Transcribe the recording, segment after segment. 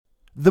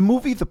The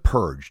movie The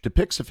Purge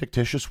depicts a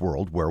fictitious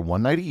world where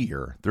one night a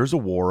year there's a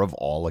war of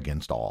all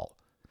against all.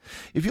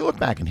 If you look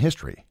back in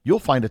history, you'll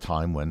find a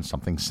time when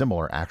something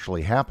similar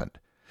actually happened.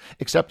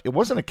 Except it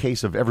wasn't a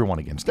case of everyone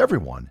against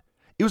everyone,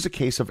 it was a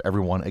case of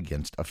everyone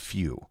against a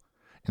few.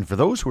 And for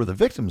those who were the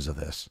victims of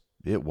this,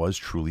 it was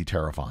truly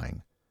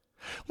terrifying.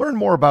 Learn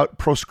more about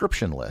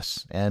proscription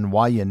lists and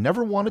why you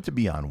never wanted to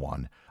be on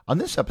one on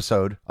this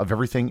episode of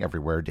Everything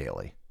Everywhere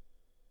Daily.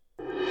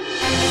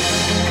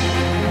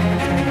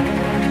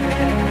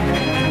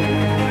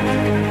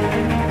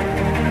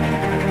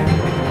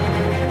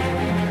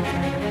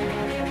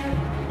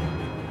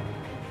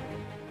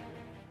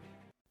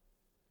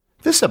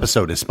 This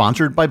episode is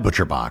sponsored by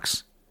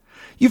ButcherBox.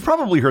 You've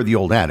probably heard the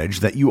old adage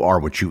that you are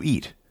what you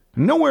eat.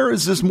 Nowhere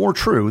is this more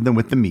true than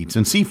with the meats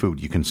and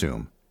seafood you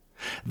consume.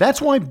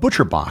 That's why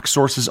ButcherBox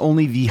sources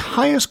only the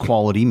highest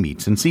quality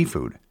meats and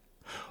seafood.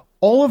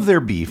 All of their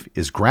beef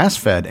is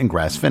grass-fed and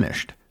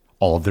grass-finished.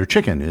 All of their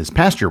chicken is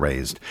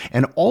pasture-raised,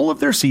 and all of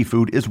their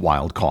seafood is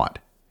wild-caught.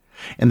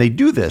 And they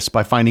do this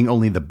by finding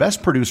only the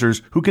best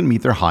producers who can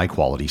meet their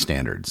high-quality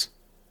standards.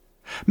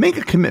 Make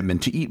a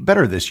commitment to eat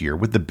better this year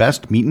with the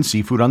best meat and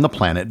seafood on the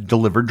planet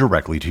delivered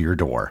directly to your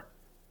door.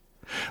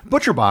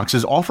 ButcherBox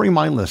is offering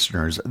my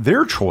listeners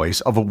their choice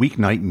of a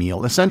weeknight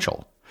meal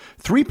essential: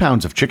 3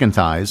 pounds of chicken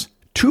thighs,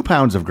 2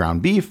 pounds of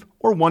ground beef,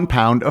 or 1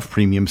 pound of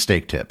premium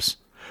steak tips,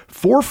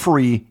 for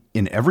free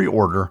in every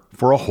order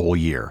for a whole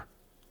year.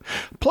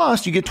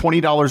 Plus, you get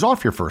 $20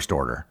 off your first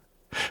order.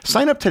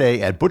 Sign up today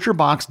at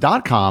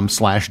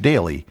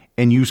butcherbox.com/daily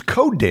and use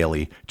code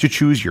DAILY to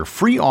choose your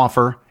free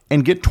offer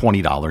and get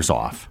 $20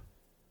 off.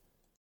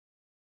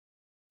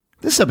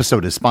 This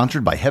episode is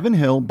sponsored by Heaven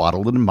Hill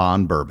Bottled &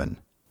 Bond Bourbon.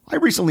 I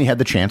recently had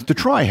the chance to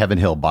try Heaven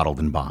Hill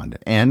Bottled & Bond,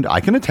 and I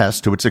can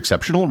attest to its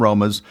exceptional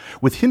aromas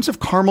with hints of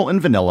caramel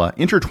and vanilla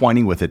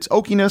intertwining with its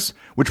oakiness,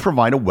 which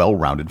provide a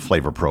well-rounded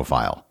flavor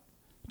profile.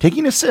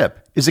 Taking a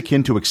sip is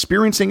akin to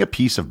experiencing a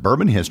piece of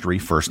bourbon history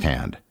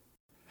firsthand.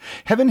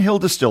 Heaven Hill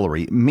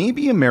Distillery may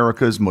be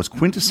America's most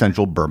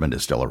quintessential bourbon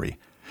distillery.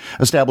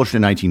 Established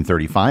in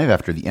 1935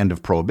 after the end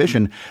of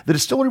Prohibition, the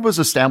distillery was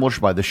established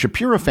by the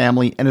Shapira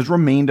family and has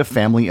remained a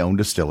family-owned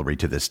distillery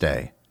to this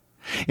day.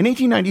 In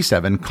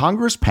 1897,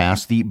 Congress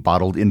passed the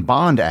Bottled in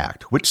Bond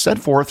Act, which set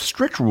forth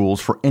strict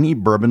rules for any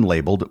bourbon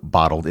labeled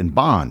Bottled in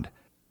Bond.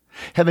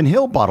 Heaven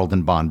Hill Bottled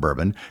in Bond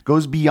Bourbon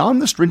goes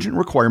beyond the stringent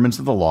requirements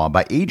of the law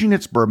by aging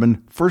its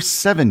bourbon for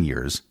 7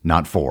 years,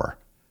 not 4.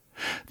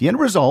 The end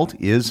result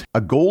is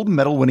a gold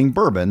medal-winning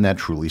bourbon that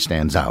truly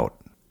stands out.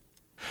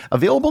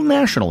 Available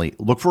nationally,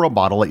 look for a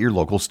bottle at your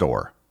local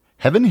store.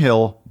 Heaven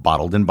Hill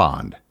Bottled in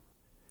Bond.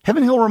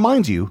 Heaven Hill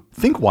reminds you,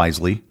 think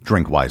wisely,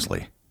 drink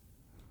wisely.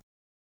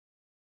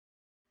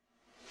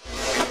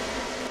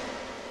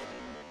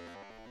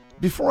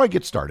 Before I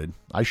get started,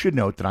 I should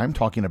note that I'm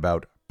talking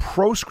about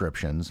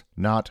proscriptions,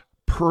 not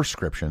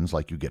prescriptions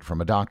like you get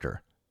from a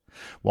doctor.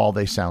 While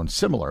they sound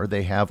similar,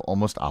 they have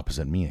almost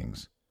opposite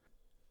meanings.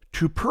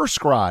 To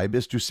prescribe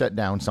is to set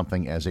down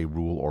something as a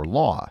rule or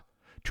law.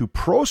 To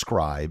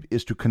proscribe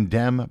is to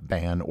condemn,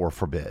 ban, or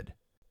forbid.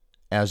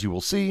 As you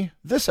will see,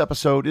 this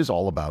episode is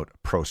all about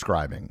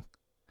proscribing.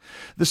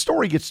 The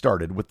story gets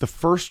started with the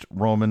First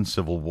Roman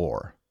Civil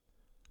War.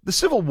 The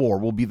Civil War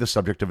will be the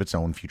subject of its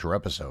own future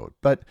episode,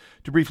 but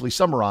to briefly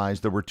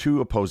summarize, there were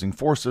two opposing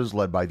forces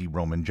led by the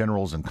Roman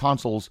generals and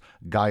consuls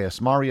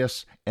Gaius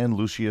Marius and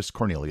Lucius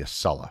Cornelius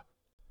Sulla.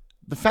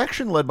 The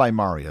faction led by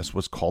Marius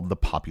was called the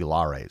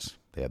Populares.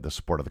 They had the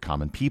support of the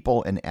common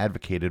people and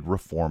advocated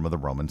reform of the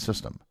Roman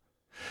system.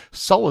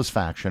 Sulla's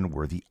faction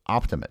were the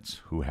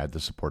Optimates, who had the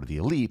support of the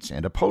elites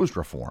and opposed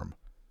reform.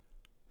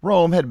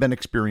 Rome had been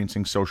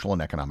experiencing social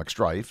and economic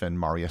strife, and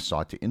Marius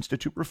sought to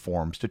institute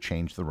reforms to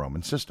change the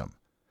Roman system.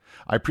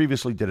 I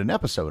previously did an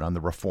episode on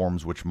the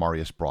reforms which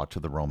Marius brought to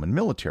the Roman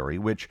military,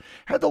 which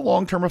had the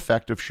long-term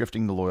effect of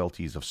shifting the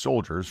loyalties of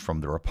soldiers from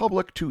the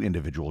Republic to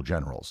individual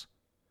generals.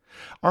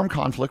 Armed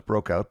conflict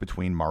broke out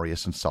between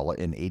Marius and Sulla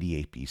in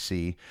 88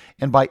 BC,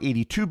 and by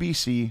 82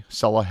 BC,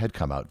 Sulla had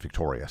come out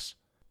victorious.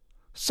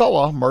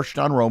 Sulla marched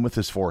on Rome with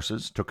his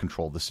forces, took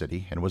control of the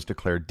city, and was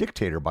declared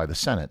dictator by the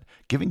Senate,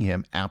 giving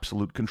him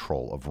absolute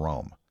control of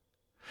Rome.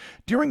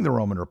 During the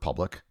Roman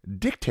Republic,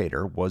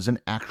 dictator was an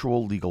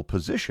actual legal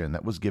position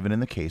that was given in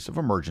the case of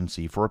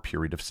emergency for a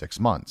period of 6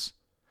 months.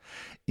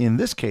 In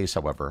this case,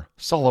 however,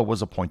 Sulla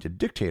was appointed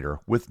dictator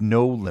with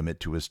no limit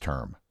to his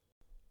term.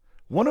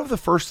 One of the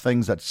first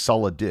things that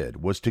Sulla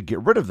did was to get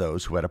rid of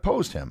those who had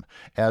opposed him,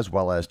 as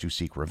well as to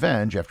seek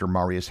revenge after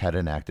Marius had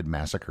enacted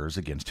massacres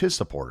against his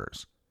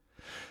supporters.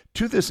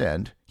 To this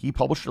end, he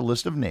published a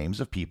list of names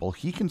of people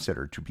he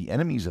considered to be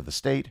enemies of the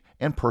state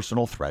and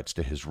personal threats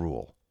to his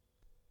rule.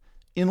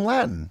 In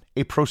Latin,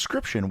 a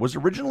proscription was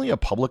originally a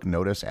public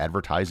notice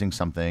advertising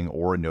something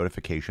or a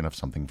notification of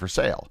something for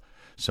sale,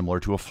 similar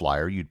to a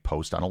flyer you'd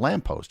post on a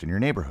lamppost in your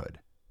neighborhood.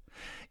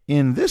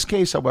 In this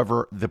case,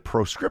 however, the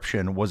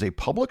proscription was a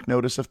public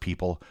notice of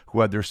people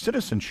who had their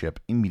citizenship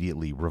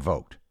immediately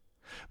revoked.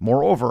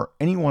 Moreover,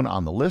 anyone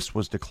on the list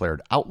was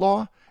declared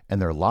outlaw,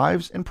 and their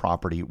lives and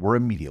property were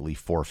immediately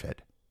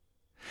forfeit.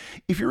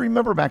 If you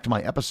remember back to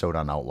my episode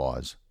on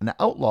outlaws, an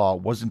outlaw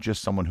wasn't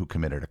just someone who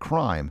committed a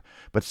crime,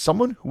 but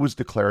someone who was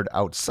declared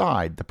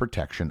outside the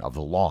protection of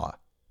the law.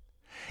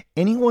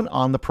 Anyone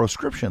on the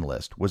proscription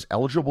list was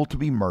eligible to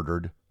be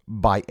murdered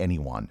by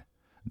anyone.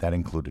 That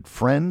included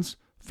friends,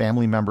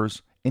 family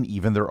members, and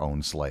even their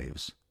own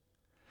slaves.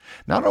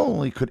 Not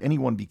only could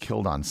anyone be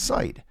killed on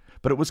sight,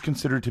 but it was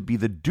considered to be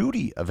the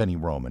duty of any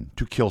Roman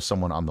to kill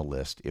someone on the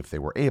list if they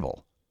were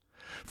able.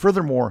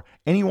 Furthermore,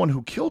 anyone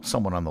who killed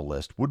someone on the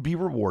list would be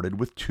rewarded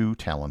with 2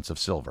 talents of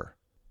silver.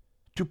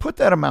 To put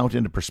that amount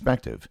into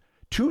perspective,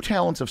 2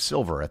 talents of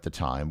silver at the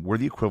time were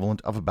the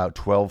equivalent of about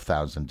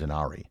 12,000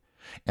 denarii,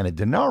 and a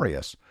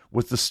denarius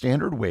was the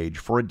standard wage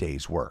for a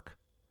day's work.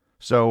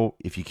 So,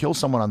 if you kill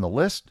someone on the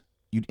list,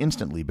 you'd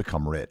instantly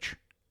become rich.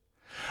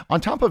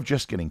 On top of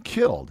just getting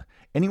killed,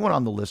 anyone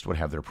on the list would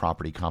have their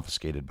property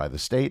confiscated by the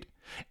state,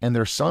 and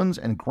their sons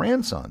and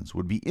grandsons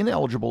would be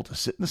ineligible to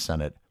sit in the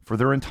Senate for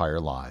their entire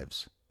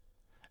lives.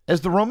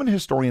 As the Roman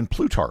historian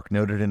Plutarch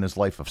noted in his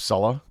life of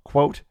Sulla,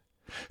 quote,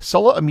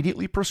 Sulla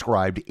immediately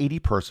proscribed 80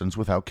 persons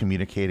without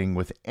communicating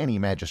with any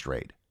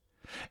magistrate.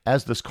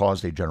 As this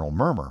caused a general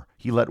murmur,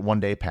 he let one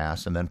day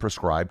pass and then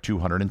prescribed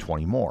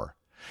 220 more,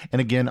 and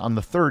again on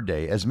the third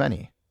day as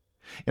many.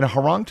 In a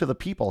harangue to the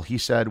people, he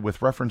said,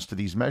 with reference to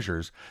these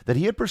measures, that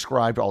he had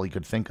prescribed all he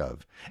could think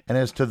of, and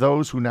as to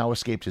those who now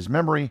escaped his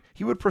memory,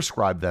 he would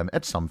prescribe them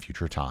at some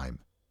future time.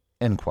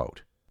 End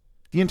quote.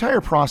 The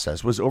entire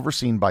process was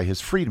overseen by his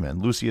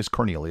freedman, Lucius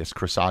Cornelius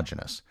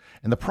Chrysogenus,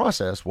 and the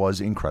process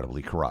was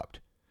incredibly corrupt.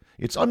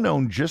 It's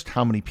unknown just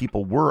how many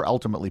people were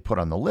ultimately put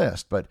on the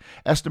list, but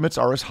estimates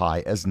are as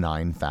high as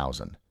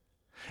 9,000.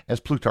 As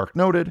Plutarch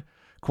noted,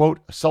 quote,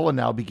 Sulla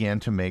now began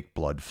to make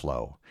blood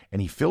flow,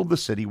 and he filled the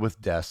city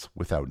with deaths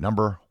without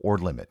number or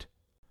limit.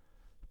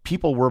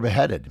 People were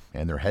beheaded,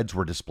 and their heads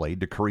were displayed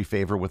to curry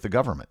favor with the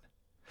government.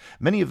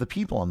 Many of the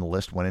people on the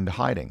list went into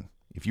hiding.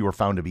 If you were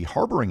found to be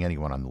harboring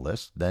anyone on the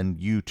list, then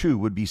you too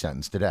would be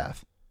sentenced to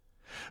death.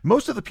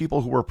 Most of the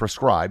people who were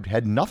proscribed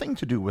had nothing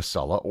to do with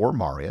Sulla or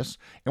Marius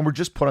and were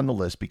just put on the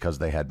list because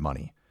they had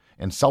money,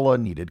 and Sulla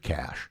needed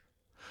cash.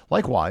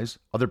 Likewise,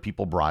 other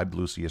people bribed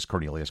Lucius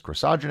Cornelius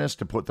Chrysogenus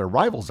to put their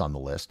rivals on the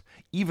list,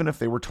 even if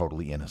they were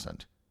totally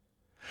innocent.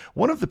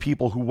 One of the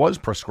people who was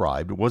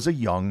proscribed was a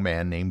young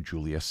man named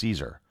Julius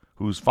Caesar,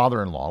 whose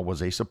father-in-law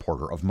was a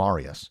supporter of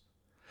Marius.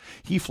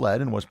 He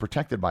fled and was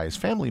protected by his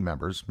family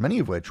members, many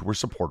of which were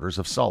supporters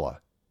of Sulla.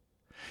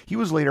 He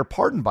was later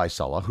pardoned by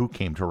Sulla, who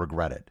came to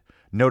regret it,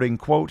 noting,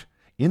 quote,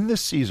 In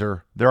this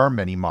Caesar there are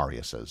many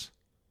Mariuses.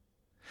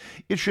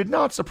 It should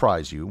not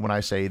surprise you when I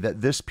say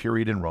that this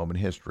period in Roman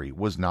history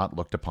was not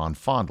looked upon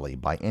fondly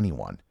by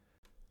anyone.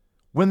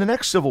 When the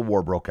next civil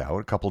war broke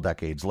out a couple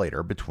decades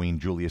later between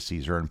Julius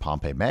Caesar and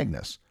Pompey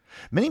Magnus,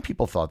 many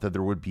people thought that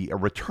there would be a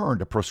return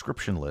to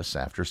proscription lists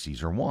after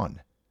Caesar won.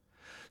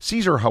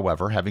 Caesar,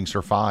 however, having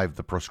survived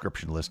the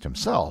proscription list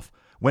himself,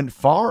 went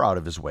far out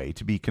of his way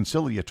to be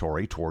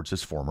conciliatory towards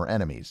his former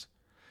enemies.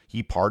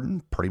 He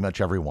pardoned pretty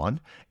much everyone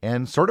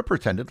and sort of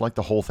pretended like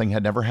the whole thing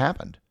had never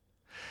happened.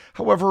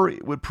 However,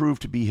 it would prove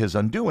to be his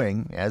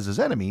undoing, as his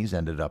enemies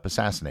ended up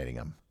assassinating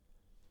him.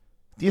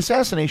 The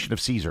assassination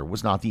of Caesar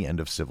was not the end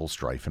of civil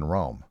strife in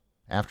Rome.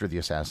 After the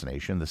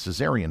assassination, the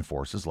Caesarian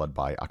forces, led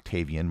by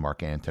Octavian,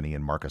 Mark Antony,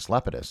 and Marcus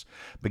Lepidus,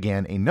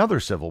 began another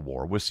civil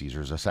war with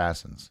Caesar's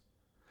assassins.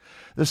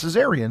 The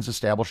Caesarians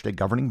established a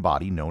governing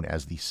body known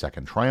as the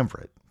Second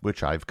Triumvirate,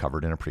 which I've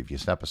covered in a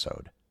previous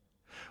episode.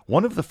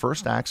 One of the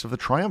first acts of the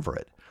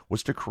triumvirate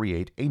was to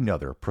create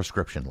another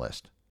proscription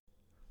list.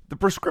 The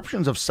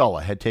proscriptions of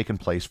Sulla had taken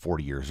place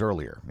 40 years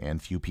earlier,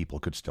 and few people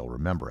could still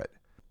remember it.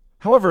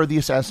 However, the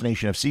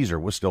assassination of Caesar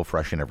was still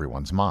fresh in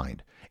everyone's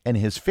mind, and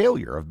his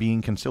failure of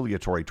being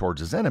conciliatory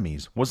towards his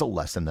enemies was a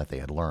lesson that they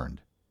had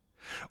learned.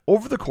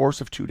 Over the course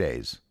of 2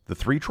 days, the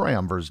 3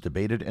 triumvirs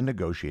debated and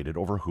negotiated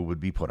over who would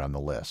be put on the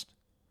list.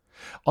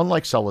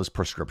 Unlike Sulla's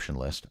proscription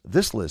list,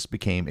 this list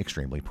became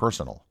extremely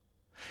personal.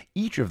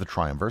 Each of the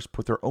triumvirs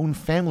put their own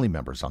family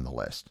members on the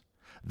list.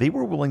 They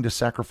were willing to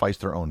sacrifice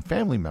their own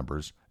family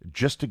members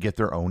just to get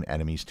their own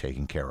enemies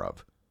taken care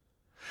of.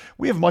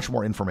 We have much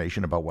more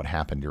information about what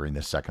happened during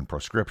this second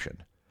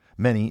proscription.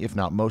 Many, if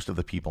not most of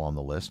the people on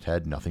the list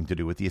had nothing to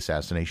do with the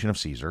assassination of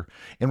Caesar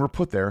and were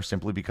put there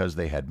simply because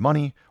they had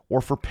money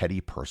or for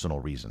petty personal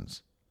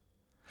reasons.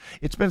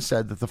 It's been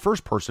said that the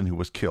first person who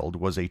was killed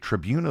was a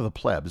tribune of the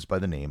plebs by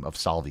the name of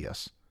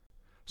Salvius.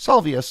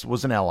 Salvius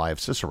was an ally of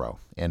Cicero,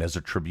 and as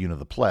a tribune of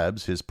the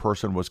plebs, his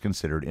person was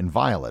considered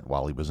inviolate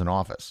while he was in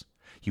office.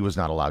 He was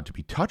not allowed to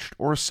be touched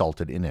or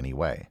assaulted in any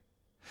way.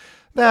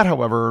 That,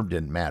 however,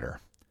 didn't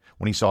matter.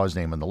 When he saw his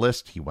name on the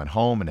list, he went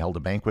home and held a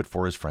banquet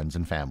for his friends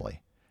and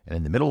family. And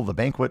in the middle of the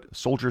banquet,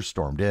 soldiers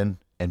stormed in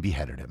and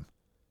beheaded him.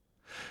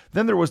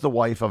 Then there was the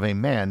wife of a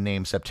man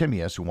named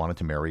Septimius who wanted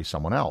to marry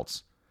someone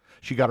else.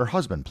 She got her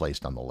husband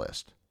placed on the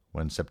list.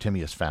 When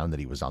Septimius found that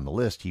he was on the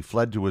list, he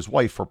fled to his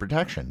wife for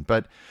protection,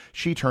 but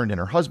she turned in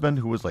her husband,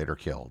 who was later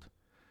killed.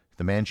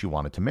 The man she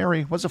wanted to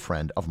marry was a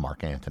friend of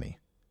Mark Antony.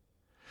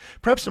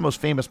 Perhaps the most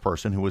famous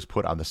person who was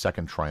put on the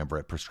Second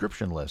Triumvirate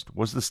proscription list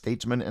was the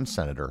statesman and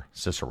senator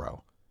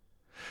Cicero.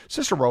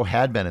 Cicero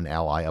had been an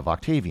ally of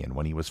Octavian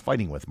when he was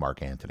fighting with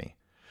Mark Antony.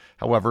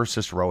 However,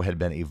 Cicero had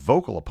been a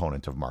vocal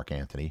opponent of Mark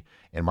Antony,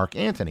 and Mark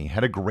Antony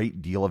had a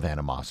great deal of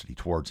animosity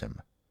towards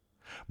him.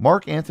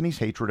 Mark Antony's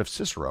hatred of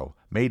Cicero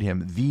made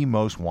him the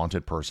most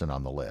wanted person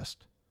on the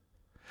list.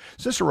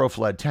 Cicero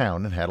fled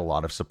town and had a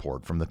lot of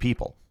support from the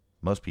people.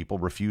 Most people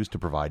refused to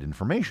provide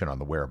information on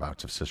the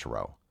whereabouts of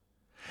Cicero.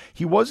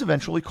 He was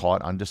eventually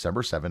caught on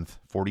December 7th,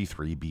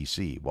 43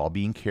 BC, while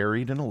being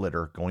carried in a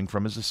litter going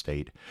from his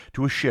estate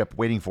to a ship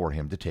waiting for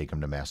him to take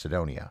him to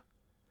Macedonia.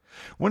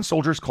 When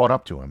soldiers caught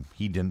up to him,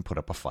 he didn't put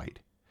up a fight.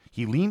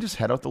 He leaned his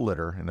head out the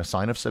litter in a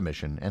sign of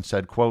submission and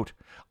said, quote,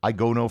 "I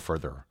go no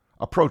further.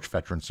 Approach,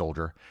 veteran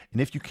soldier,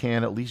 and if you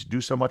can at least do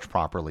so much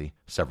properly,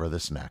 sever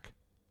this neck."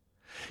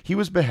 He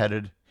was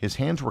beheaded, his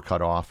hands were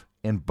cut off,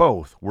 and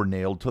both were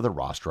nailed to the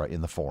rostra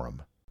in the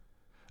Forum.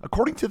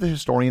 According to the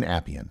historian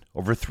Appian,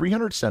 over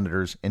 300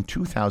 senators and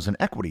 2,000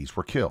 equites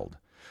were killed,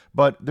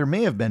 but there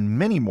may have been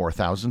many more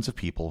thousands of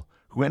people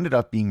who ended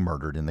up being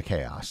murdered in the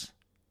chaos.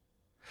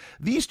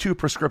 These two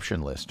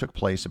proscription lists took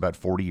place about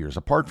 40 years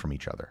apart from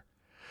each other.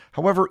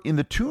 However, in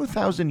the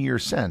 2,000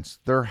 years since,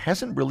 there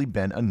hasn't really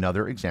been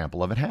another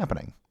example of it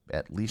happening,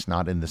 at least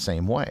not in the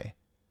same way.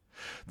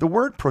 The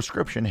word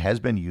proscription has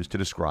been used to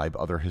describe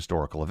other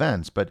historical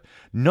events, but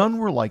none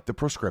were like the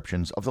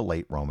proscriptions of the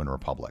late Roman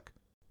Republic.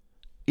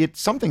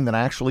 It's something that I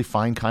actually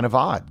find kind of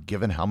odd,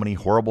 given how many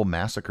horrible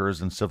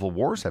massacres and civil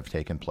wars have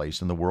taken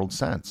place in the world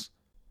since.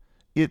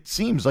 It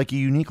seems like a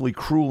uniquely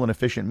cruel and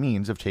efficient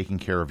means of taking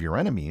care of your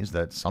enemies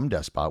that some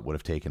despot would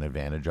have taken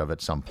advantage of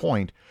at some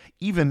point,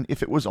 even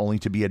if it was only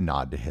to be a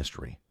nod to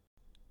history.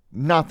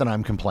 Not that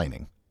I'm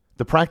complaining.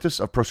 The practice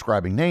of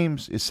proscribing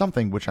names is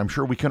something which I'm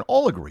sure we can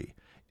all agree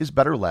is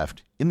better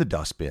left in the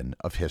dustbin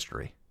of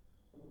history.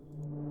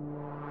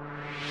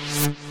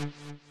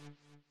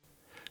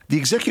 The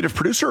executive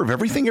producer of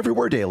Everything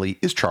Everywhere Daily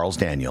is Charles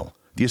Daniel.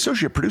 The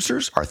associate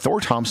producers are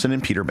Thor Thompson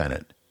and Peter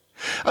Bennett.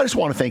 I just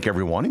want to thank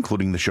everyone,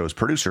 including the show's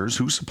producers,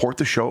 who support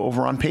the show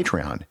over on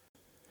Patreon.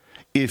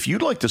 If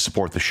you'd like to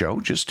support the show,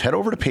 just head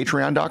over to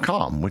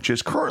patreon.com, which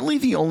is currently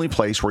the only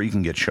place where you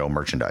can get show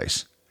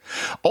merchandise.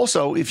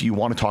 Also, if you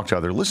want to talk to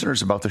other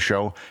listeners about the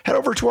show, head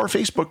over to our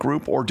Facebook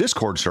group or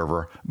Discord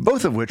server,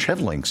 both of which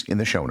have links in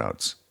the show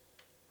notes.